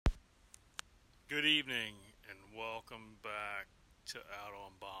Good evening and welcome back to Out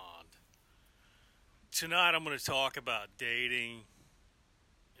on Bond. Tonight I'm going to talk about dating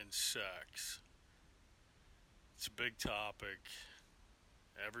and sex. It's a big topic.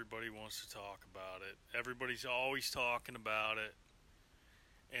 Everybody wants to talk about it. Everybody's always talking about it.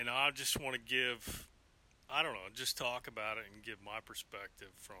 And I just want to just talk about it and give my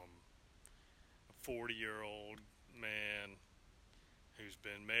perspective from a 40-year-old man who's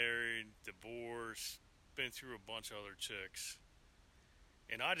been married, divorced, been through a bunch of other chicks.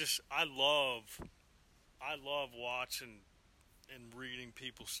 And I love watching and reading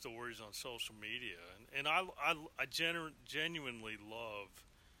people's stories on social media, and I genuinely love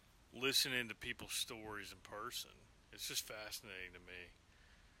listening to people's stories in person. It's just fascinating to me.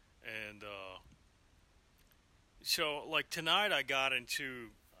 And so, like tonight, I got into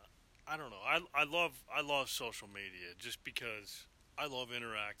I don't know. I love social media just because I love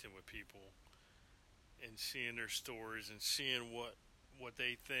interacting with people and seeing their stories and seeing what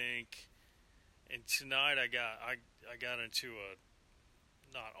they think. And tonight I got into a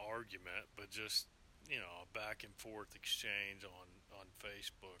not argument, but just a back and forth exchange on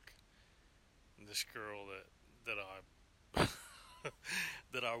Facebook. And this girl that I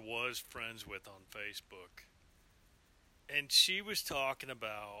that I was friends with on Facebook, and she was talking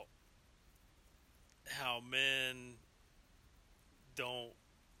about how men don't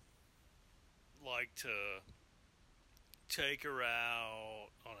like to take her out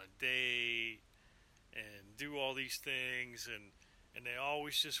on a date and do all these things, and they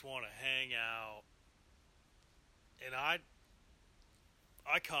always just want to hang out. And I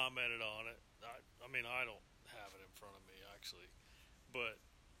commented on it. I mean, I don't have it in front of me actually, but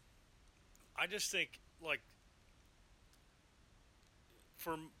I just think like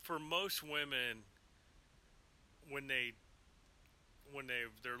for most women, when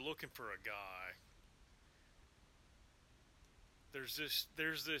they're looking for a guy, there's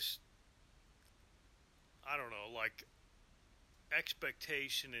this I don't know, like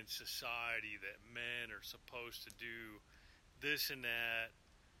expectation in society that men are supposed to do this and that,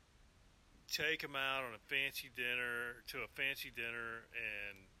 take them out on a fancy dinner,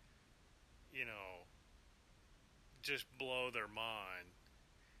 and you know just blow their mind.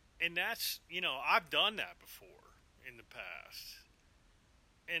 And that's I've done that before in the past,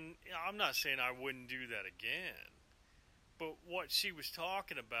 and I'm not saying I wouldn't do that again. But what she was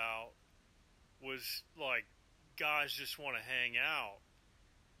talking about was like guys just want to hang out,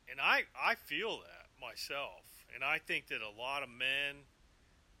 and I feel that myself, and I think that a lot of men,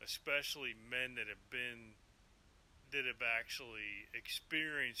 especially men that have actually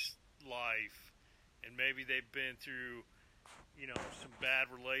experienced life, and maybe they've been through some bad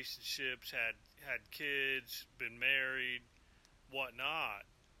relationships, had kids, been married, whatnot.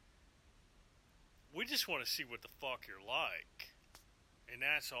 We just want to see what the fuck you're like, and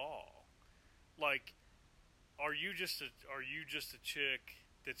that's all. Like, are you just a chick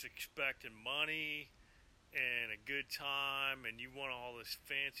that's expecting money and a good time, and you want all this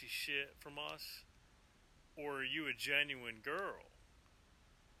fancy shit from us, or are you a genuine girl?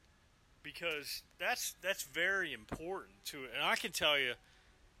 Because that's very important to it. And I can tell you,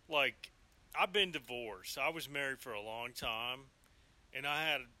 like, I've been divorced. I was married for a long time, and I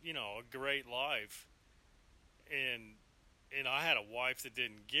had a great life, and I had a wife that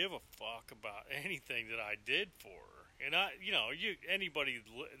didn't give a fuck about anything that I did for her. And anybody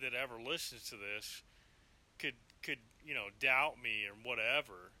that ever listens to this could doubt me or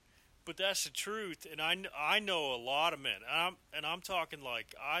whatever, but that's the truth. And I know a lot of men, and I'm talking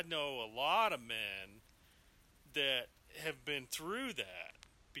like I know a lot of men that have been through that,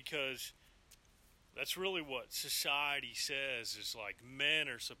 because that's really what society says, is like men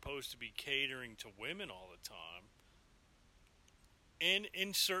are supposed to be catering to women all the time. And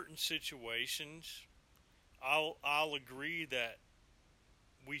in certain situations, I'll agree that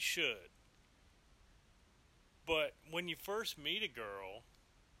we should. But when you first meet a girl,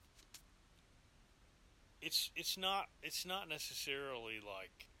 it's not necessarily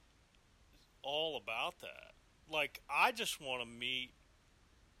like all about that. Like, I just want to meet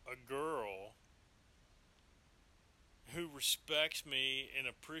a girl who respects me and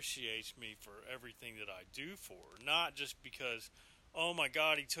appreciates me for everything that I do for her, not just because, oh my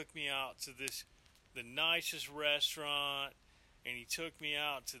God, he took me out to the nicest restaurant, and he took me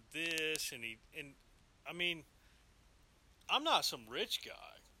out to this, and I mean, I'm not some rich guy.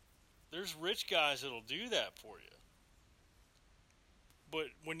 There's rich guys that'll do that for you. But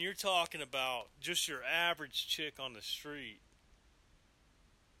when you're talking about just your average chick on the street,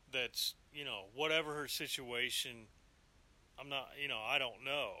 whatever her situation, I don't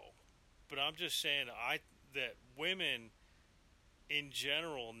know. but I'm just saying that women in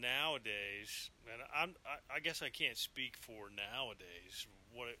general nowadays, and I guess I can't speak for nowadays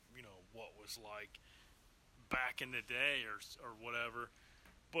what what was like back in the day or whatever,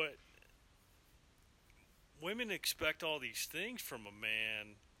 but women expect all these things from a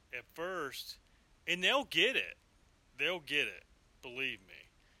man at first, and they'll get it. They'll get it. Believe me.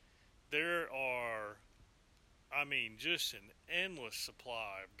 There are, I mean, just an endless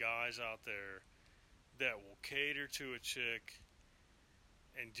supply of guys out there that will cater to a chick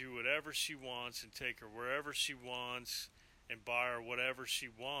and do whatever she wants and take her wherever she wants and buy her whatever she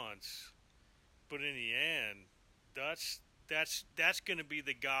wants. But in the end, that's going to be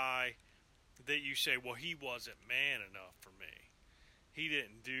the guy that you say, well, he wasn't man enough for me. He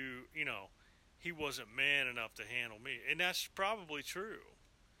didn't do, he wasn't man enough to handle me. And that's probably true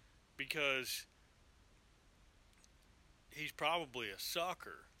because he's probably a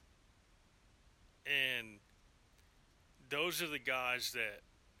sucker. And those are the guys that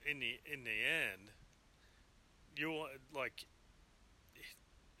in the end, you'll like,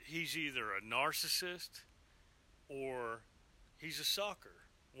 he's either a narcissist or he's a sucker.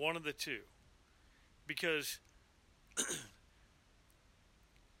 One of the two. Because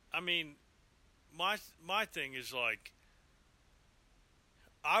I mean, my thing is like,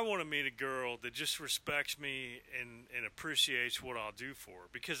 I want to meet a girl that just respects me and appreciates what I'll do for her.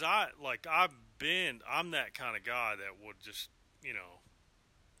 Because I'm that kind of guy that would just,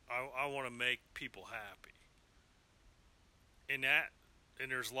 I want to make people happy. And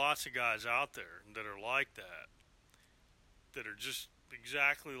there's lots of guys out there that are like that are just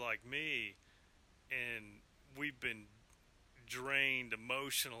exactly like me, and we've been drained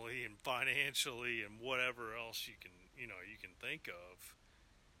emotionally and financially and whatever else you can think of,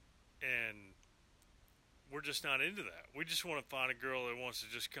 and we're just not into that. We just want to find a girl that wants to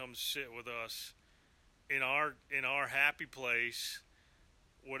just come sit with us in our happy place,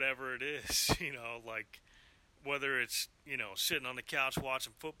 whatever it is, like whether it's sitting on the couch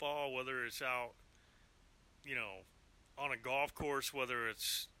watching football, whether it's out on a golf course, whether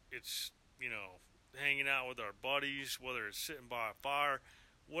it's hanging out with our buddies, whether it's sitting by a fire,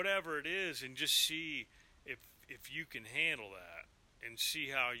 whatever it is, and just see if you can handle that and see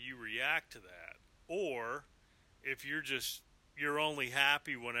how you react to that. Or if you're only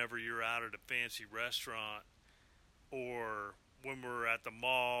happy whenever you're out at a fancy restaurant or when we're at the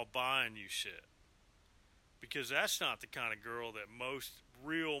mall buying you shit. Because that's not the kind of girl that most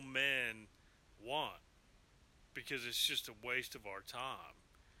real men want. Because it's just a waste of our time.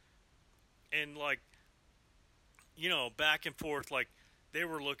 And like, back and forth, like they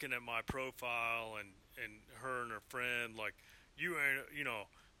were looking at my profile and her and her friend, like, you ain't,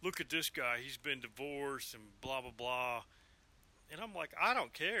 look at this guy, he's been divorced and blah, blah, blah. And I'm like, I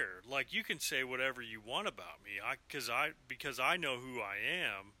don't care. Like, you can say whatever you want about me. Because I know who I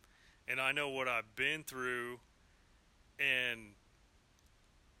am and I know what I've been through, and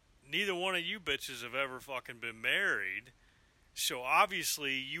neither one of you bitches have ever fucking been married. So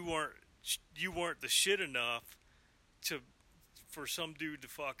obviously you weren't the shit enough for some dude to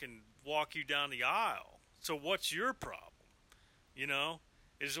fucking walk you down the aisle. So what's your problem?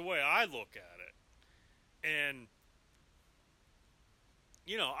 Is the way I look at it. And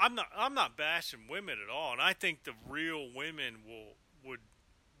I'm not bashing women at all, and I think the real women will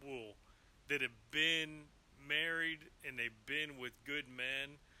that have been married and they've been with good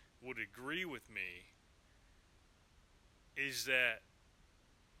men would agree with me, is that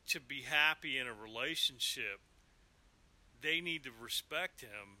to be happy in a relationship, they need to respect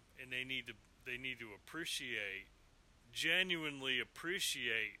him, and they need to genuinely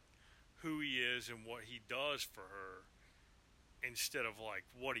appreciate who he is and what he does for her, instead of like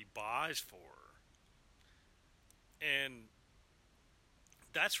what he buys for her. And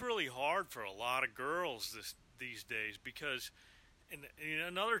that's really hard for a lot of girls these days, because and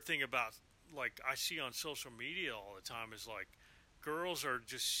another thing about, like, I see on social media all the time is like girls are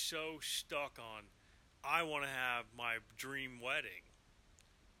just so stuck on, I want to have my dream wedding.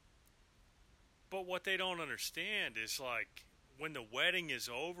 But what they don't understand is, like, when the wedding is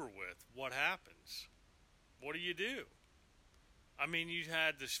over with, what happens? What do? I mean, you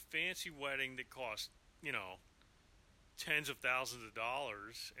had this fancy wedding that cost, tens of thousands of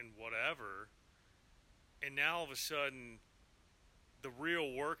dollars and whatever, and now all of a sudden the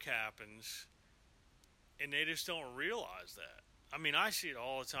real work happens, and they just don't realize that. I mean, I see it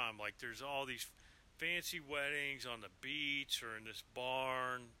all the time. Like, there's all these fancy weddings on the beach or in this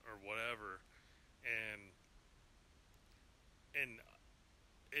barn or whatever, and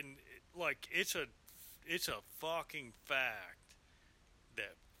like, it's a fucking fact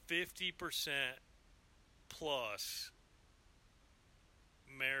that 50% plus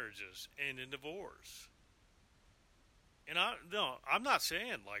marriages end in divorce. And I'm not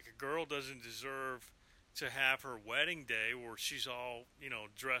saying like a girl doesn't deserve to have her wedding day where she's all,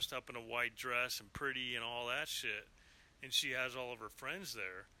 dressed up in a white dress and pretty and all that shit, and she has all of her friends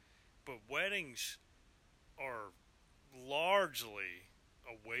there. But weddings are largely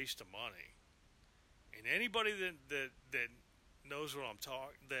a waste of money. And anybody that knows what I'm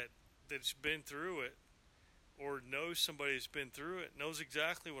talking, that's been through it, or knows somebody that's been through it, knows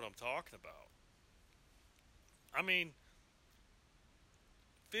exactly what I'm talking about. I mean,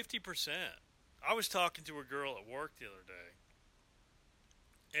 50%. I was talking to a girl at work the other day,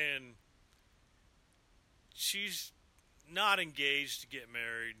 and she's not engaged to get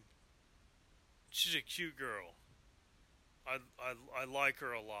married. She's a cute girl. I like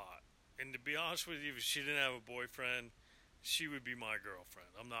her a lot. And to be honest with you, if she didn't have a boyfriend, she would be my girlfriend.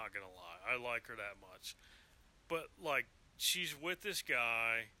 I'm not going to lie. I like her that much. But, like, she's with this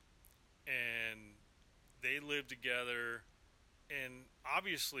guy, and they live together, and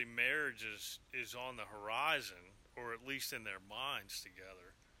obviously marriage is on the horizon, or at least in their minds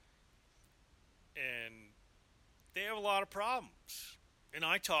together. And they have a lot of problems. And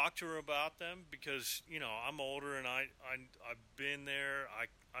I talk to her about them because, I'm older and I've been there.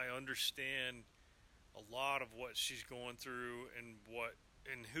 I understand a lot of what she's going through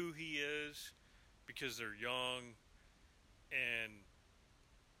and who he is because they're young. And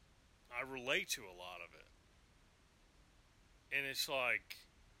I relate to a lot of it. And it's like,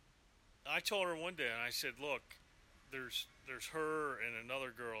 I told her one day, and I said, look, there's her and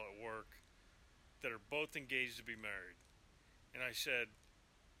another girl at work that are both engaged to be married. And I said,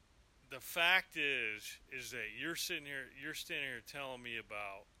 the fact is that you're standing here telling me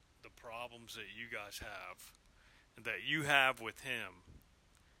about the problems that you guys have and that you have with him.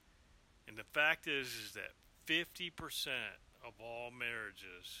 And the fact is that 50% of all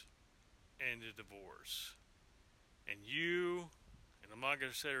marriages end in divorce. And you, and I'm not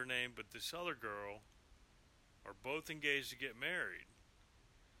going to say her name, but this other girl are both engaged to get married.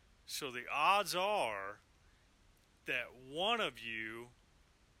 So the odds are that one of you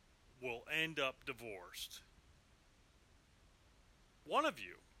will end up divorced. One of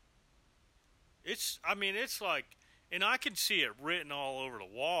you. It's like, and I can see it written all over the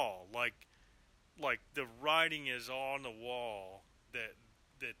wall, like the writing is on the wall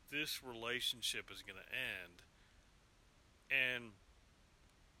that this relationship is going to end. And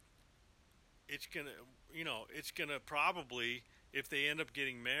it's going to probably, if they end up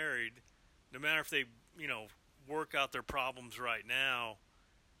getting married, no matter if they, work out their problems right now,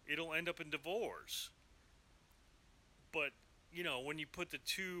 it'll end up in divorce. But, when you put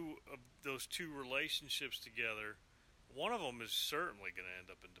those two relationships together, one of them is certainly going to end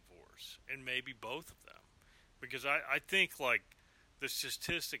up in divorce, and maybe both of them. Because I think, like, the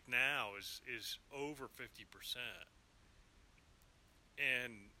statistic now is over 50%.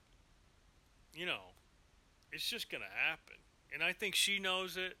 And, it's just going to happen. And I think she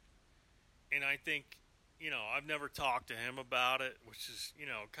knows it. And I think, I've never talked to him about it, which is,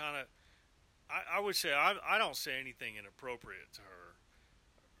 kind of, I would say I don't say anything inappropriate to her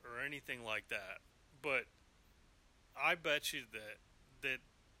or anything like that. But I bet you that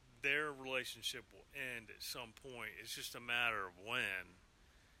their relationship will end at some point. It's just a matter of when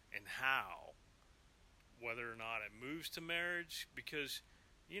and how. Whether or not it moves to marriage, because,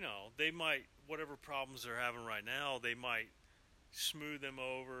 they might, whatever problems they're having right now, they might smooth them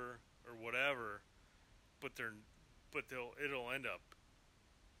over or whatever, but it'll end up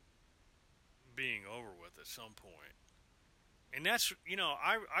being over with at some point. And that's,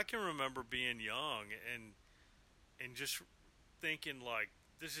 I can remember being young and just thinking like,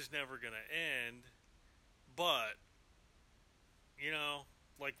 this is never going to end, but,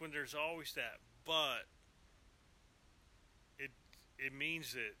 like when there's always that but, it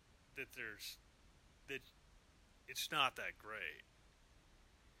means that it's not that great.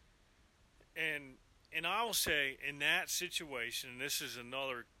 And I will say, in that situation, and this is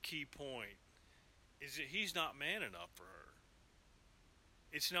another key point, is that he's not man enough for her.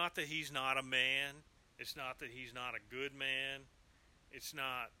 It's not that he's not a man. It's not that he's not a good man. It's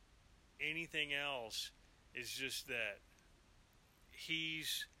not anything else. It's just that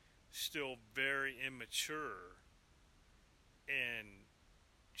he's still very immature, and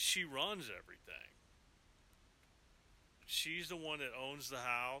she runs everything. She's the one that owns the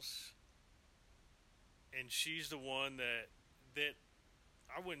house, and she's the one that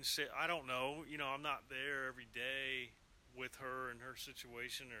I wouldn't say, I don't know, I'm not there every day with her and her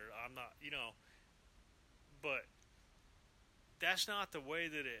situation, or I'm not, but that's not the way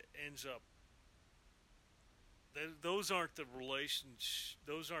that it ends up. Those aren't the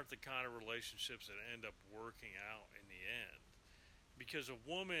Those aren't the kind of relationships that end up working out in the end. Because a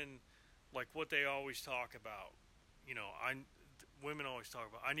woman, like what they always talk about, you know, women always talk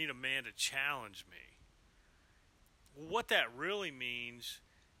about, I need a man to challenge me. What that really means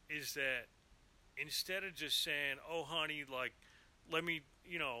is that instead of just saying, "Oh, honey, like, let me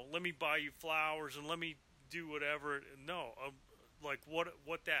buy you flowers and let me do whatever," no, like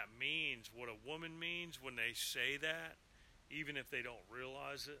what that means, what a woman means when they say that, even if they don't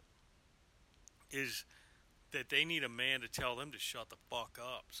realize it, is that they need a man to tell them to shut the fuck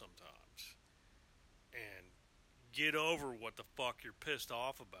up sometimes and get over what the fuck you're pissed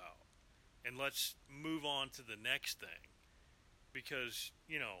off about, and let's move on to the next thing. Because,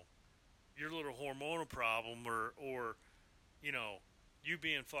 you know, your little hormonal problem, or you know, you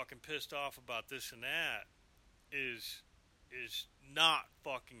being fucking pissed off about this and that is not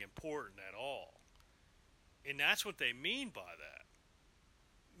fucking important at all. And that's what they mean by that.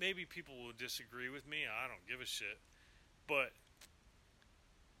 Maybe people will disagree with me. I don't give a shit. But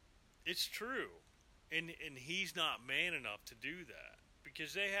it's true. And he's not man enough to do that.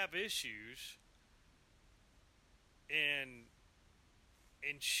 Because they have issues. And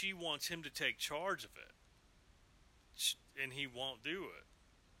she wants him to take charge of it. And he won't do it.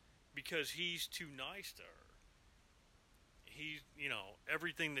 Because he's too nice to her. He, you know,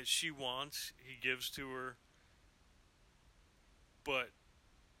 everything that she wants, he gives to her. But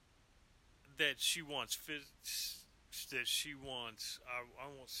that she wants, I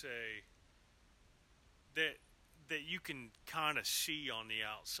won't say, that you can kind of see on the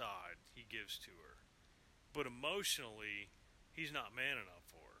outside, he gives to her. But emotionally, he's not man enough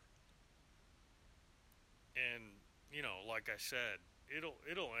for her. And, you know, like I said, it'll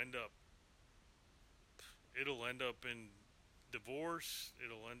end up in divorce.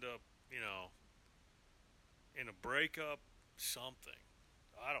 It'll end up, you know, in a breakup, something.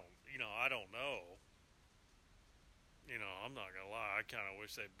 I don't know. You know, I'm not gonna lie. I kind of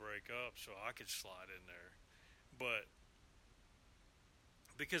wish they'd break up so I could slide in there. But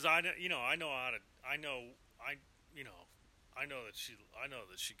because I know that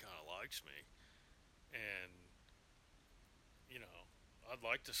she kind of likes me, and you know, I'd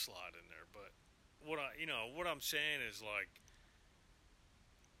like to slide in there. But what I'm saying is, like,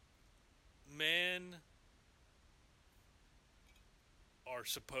 men are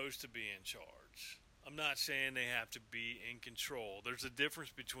supposed to be in charge. I'm not saying they have to be in control. There's a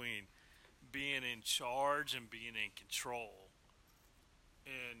difference between being in charge and being in control.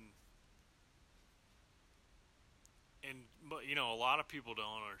 But you know, a lot of people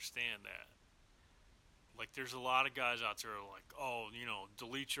don't understand that. Like, there's a lot of guys out there who are like, oh, you know,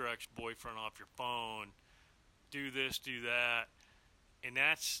 delete your ex-boyfriend off your phone, do this, do that. And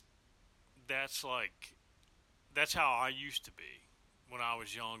that's how I used to be when I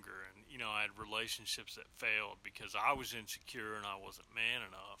was younger. And, you know, I had relationships that failed because I was insecure and I wasn't man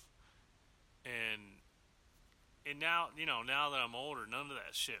enough. And now, you know, now that I'm older, none of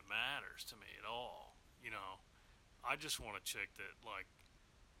that shit matters to me at all. You know, I just want a chick that, like,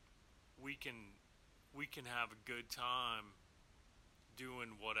 we can have a good time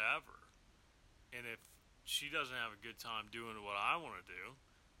doing whatever. And if she doesn't have a good time doing what I want to do,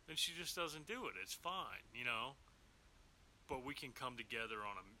 then she just doesn't do it. It's fine, you know. But we can come together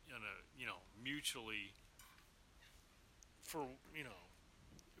on a you know, mutually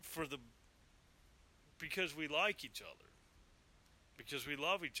because we like each other, because we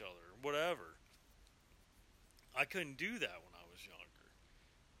love each other, whatever. I couldn't do that when I was younger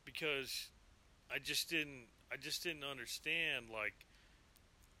because I just didn't understand, like,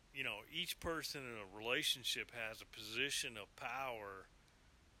 you know, each person in a relationship has a position of power,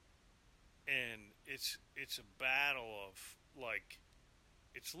 and it's a battle of, like,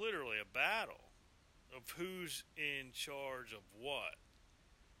 it's literally a battle of who's in charge of what.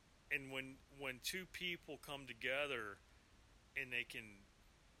 And when two people come together and they can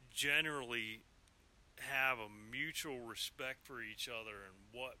generally have a mutual respect for each other and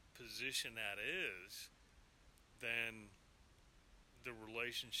what position that is, then the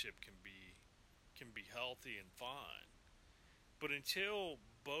relationship can be healthy and fine. But until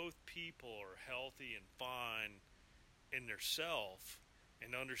both people are healthy and fine in their self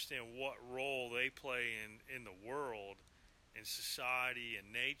and understand what role they play in the world, in society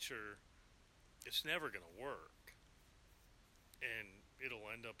and nature, it's never going to work. And it'll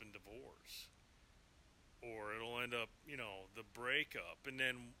end up in divorce. Or it'll end up, you know, the breakup. And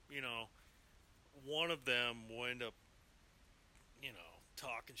then, you know, one of them will end up, you know,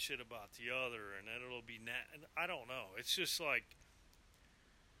 talking shit about the other, and then it'll be I don't know. It's just like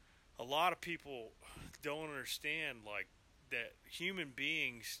a lot of people don't understand like that human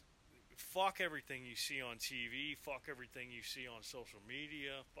beings fuck everything you see on TV, fuck everything you see on social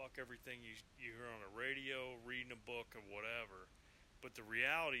media, fuck everything you hear on the radio, reading a book or whatever. But the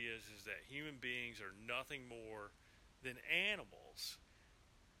reality is that human beings are nothing more than animals.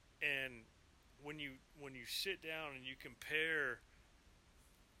 And when you sit down and you compare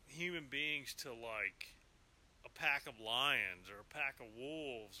human beings to like a pack of lions or a pack of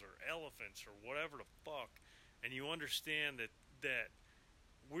wolves or elephants or whatever the fuck, and you understand that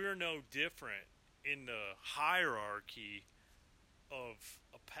we're no different in the hierarchy of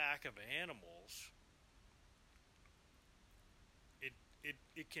a pack of animals,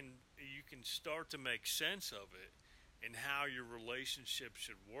 it can, you can start to make sense of it and how your relationship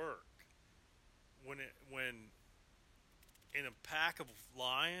should work. When in a pack of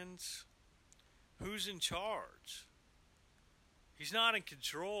lions, who's in charge? He's not in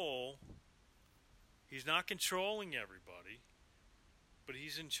control. He's not controlling everybody, but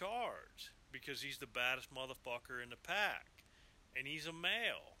he's in charge because he's the baddest motherfucker in the pack, and he's a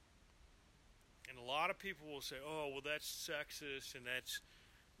male. And a lot of people will say, oh, well, that's sexist, and that's,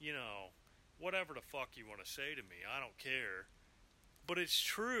 you know, whatever the fuck you want to say to me. I don't care. But it's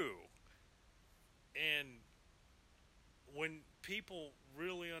true. And when people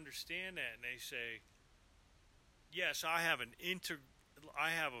really understand that and they say, yes, I have an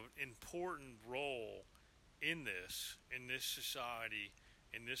important role in this society,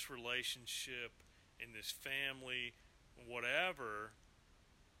 in this relationship, in this family, whatever,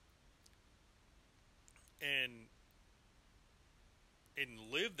 and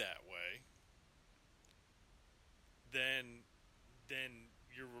live that way, then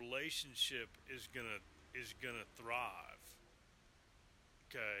your relationship is gonna thrive.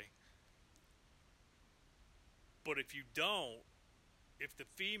 Okay? But if you don't, if the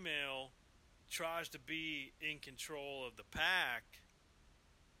female tries to be in control of the pack,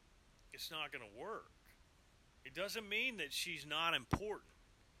 it's not going to work. It doesn't mean that she's not important,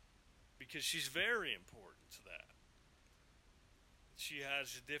 because she's very important to that. She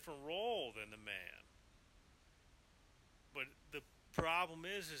has a different role than the man. But the problem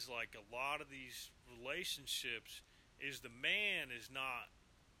is like a lot of these relationships is the man is not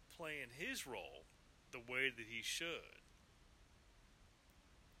playing his role the way that he should.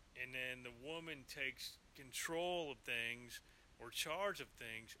 And then the woman takes control of things or charge of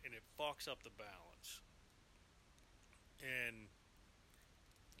things, and it fucks up the balance. And,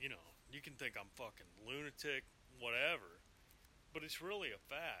 you know, you can think I'm fucking lunatic, whatever, but it's really a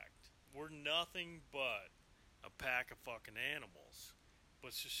fact. We're nothing but a pack of fucking animals.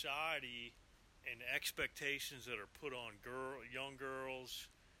 But society and expectations that are put on young girls,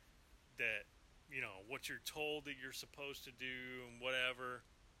 that, you know, what you're told that you're supposed to do and whatever,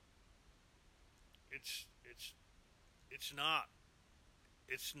 it's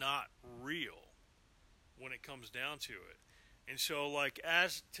not real when it comes down to it. And so, like,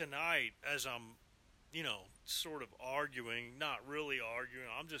 as tonight, as I'm, you know, sort of arguing, not really arguing,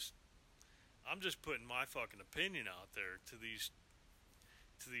 I'm just putting my fucking opinion out there to these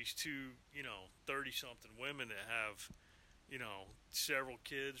two, you know, 30-something women that have, you know, several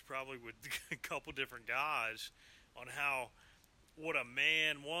kids, probably with a couple different guys, on how what a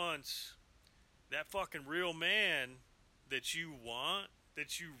man wants, that fucking real man that you want,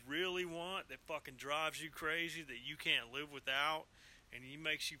 that you really want, that fucking drives you crazy, that you can't live without, and he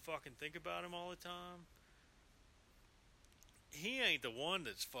makes you fucking think about him all the time, he ain't the one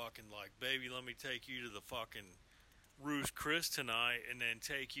that's fucking like, baby, let me take you to the fucking Ruth's Chris tonight and then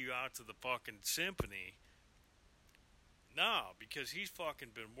take you out to the fucking symphony. Nah, because he's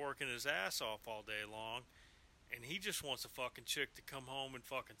fucking been working his ass off all day long, and he just wants a fucking chick to come home and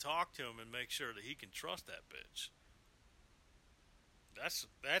fucking talk to him and make sure that he can trust that bitch. That's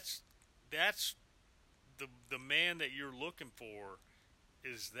the man that you're looking for,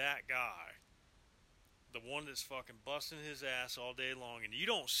 is that guy. The one that's fucking busting his ass all day long, and you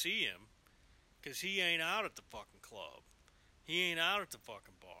don't see him because he ain't out at the fucking club. He ain't out at the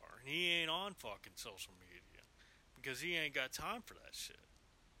fucking bar. And he ain't on fucking social media because he ain't got time for that shit.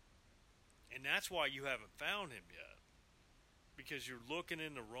 And that's why you haven't found him yet, because you're looking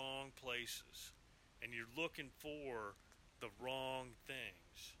in the wrong places and you're looking for the wrong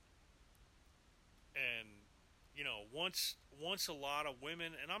things. And, you know, once a lot of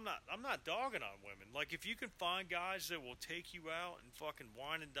women, and I'm not dogging on women, like, if you can find guys that will take you out and fucking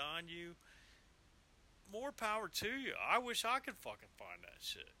wine and dine you, more power to you. I wish I could fucking find that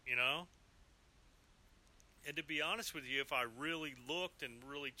shit, you know? And to be honest with you, if I really looked and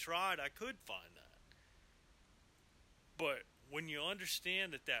really tried, I could find that. But when you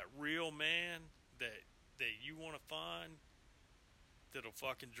understand that that real man that you want to find that'll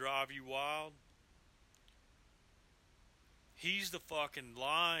fucking drive you wild, he's the fucking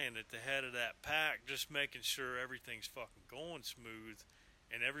lion at the head of that pack, just making sure everything's fucking going smooth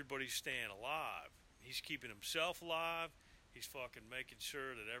and everybody's staying alive. He's keeping himself alive. He's fucking making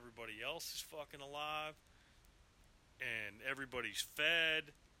sure that everybody else is fucking alive and everybody's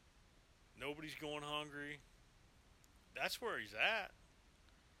fed. Nobody's going hungry. That's where he's at.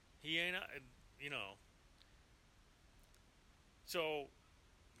 He ain't, you know. So,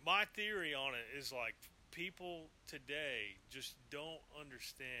 my theory on it is like people today just don't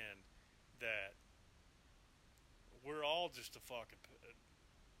understand that we're all just a fucking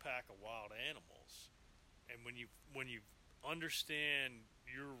pack of wild animals. And when you understand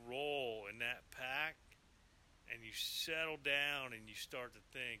your role in that pack and you settle down and you start to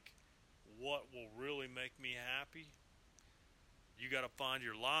think what will really make me happy, you got to find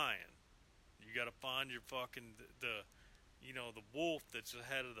your lion. You got to find your fucking the wolf that's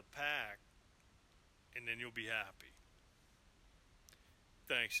ahead of the pack, and then you'll be happy.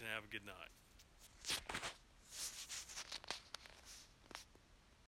 Thanks, and have a good night.